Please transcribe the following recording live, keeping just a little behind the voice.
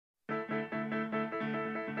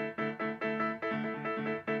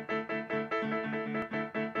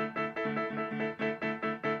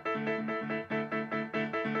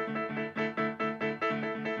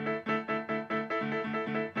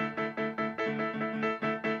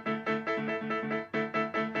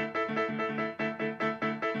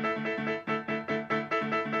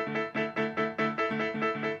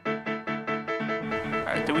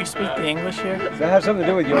Alright, do we speak the English here? Does that have something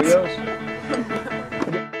to do with yo-yos?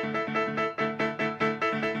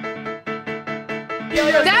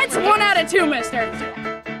 That's 1 out of 2, mister.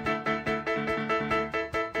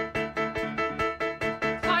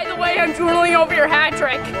 By the way, I'm drooling over your hat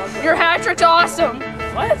trick. Your hat trick's awesome.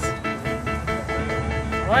 What?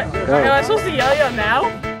 What? No. Am I supposed to yo-yo now?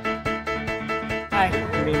 Hi,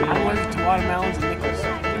 I'm allergic to watermelons and nickels.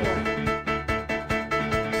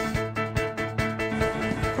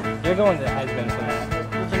 You're going to Heisman for that.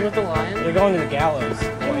 Was it with the lion? You're going to the gallows. You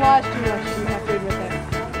watch too much, you have to admit that.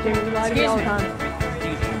 Jamie, you lie to me all the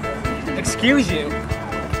time. Excuse you.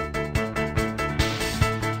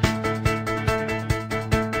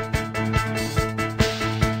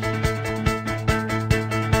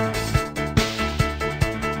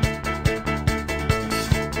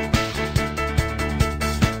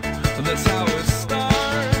 That's how it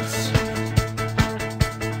starts.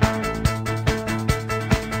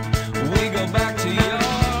 We go back to your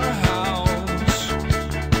house.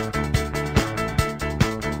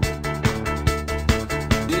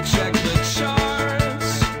 You check the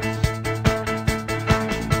charts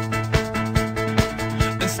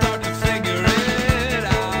and start to figure it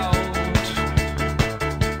out.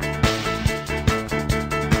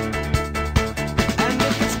 And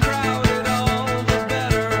if it's crowded, all the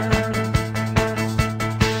better.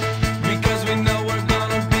 Because we know we're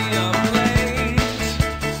gonna be up late.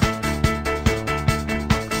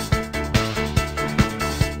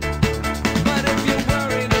 But if you're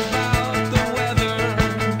worried about the weather,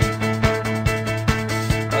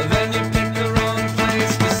 then you pick the wrong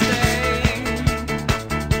place to stay.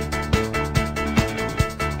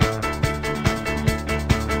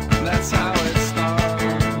 That's how it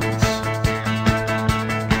starts.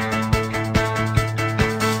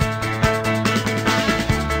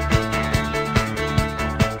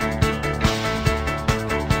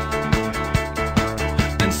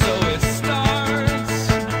 And so it starts.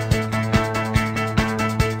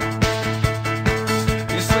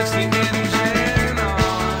 You switch the engine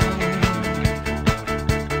on.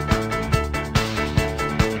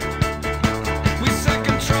 We set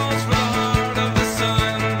controls for the heart of the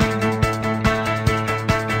sun.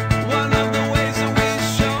 One of the ways that we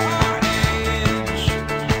show our age.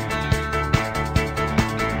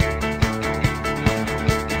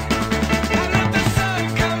 And if the sun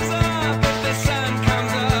comes up, if the sun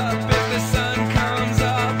comes up, if the sun comes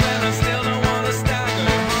up, and I still don't wanna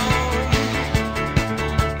stagger home.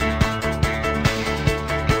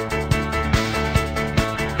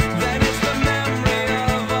 Then it's the memory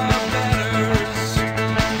of our betters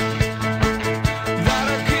that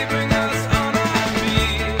are keeping us on our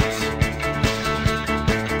feet.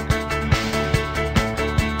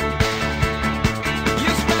 You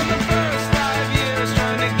spend the first 5 years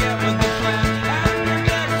trying to get with the plan, and the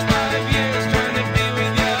next 5 years trying to be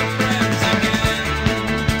with your friends again.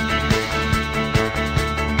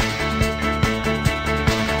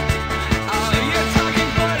 Oh, you're talking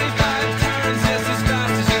 45 turns just as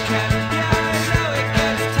fast as you can. Yeah, I know it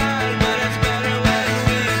gets tired, but it's better when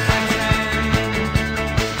we pretend.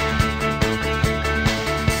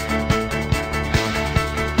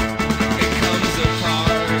 It comes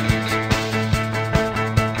apart.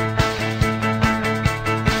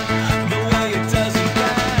 The way it does in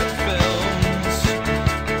bad films.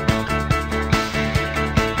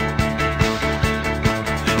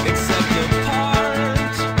 Except the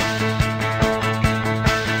part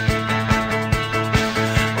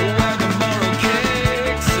where the moral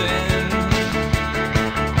kicks in.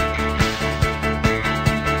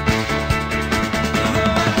 The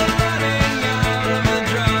running out of the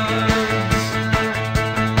drugs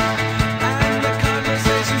and the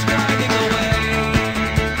conversations dragging away.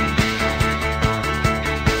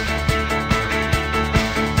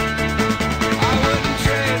 I wouldn't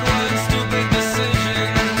trade one stupid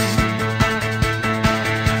decision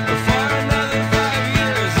for another 5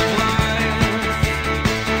 years of life.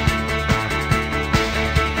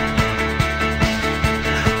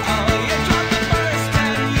 Oh, you drop the first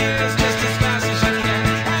 10 years just as fast as you can,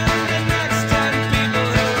 and the next 10 people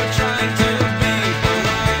who are trying to be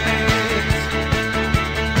polite.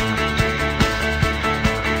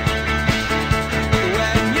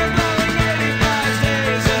 When you're blowing 85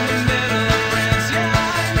 days in the middle of France, yeah,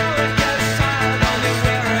 I know it gets tired. Only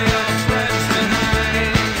where are your friends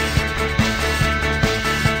tonight?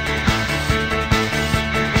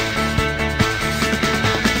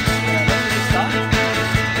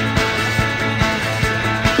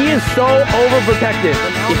 He is so overprotective.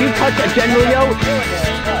 If you touch a general yo,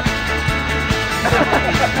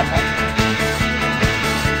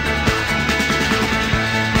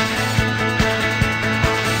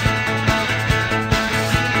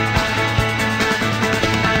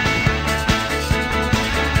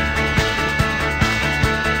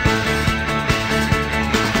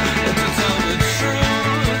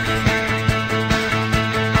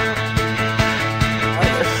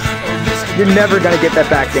 You're never gonna get that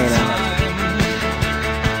back, Dana.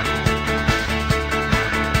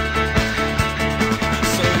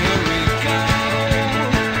 So here we go,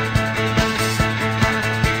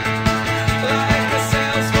 like a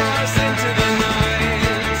sails force into the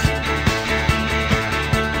night.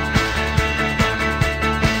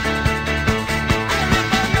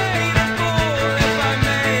 And if I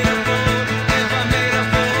made a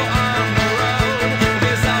fool on the road,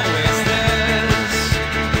 there's always this.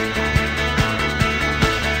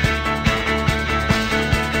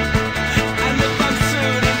 And if I'm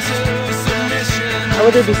sued into submission, How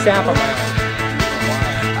would there be sap on my arm?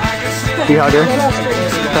 Dehugger,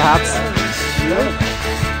 perhaps.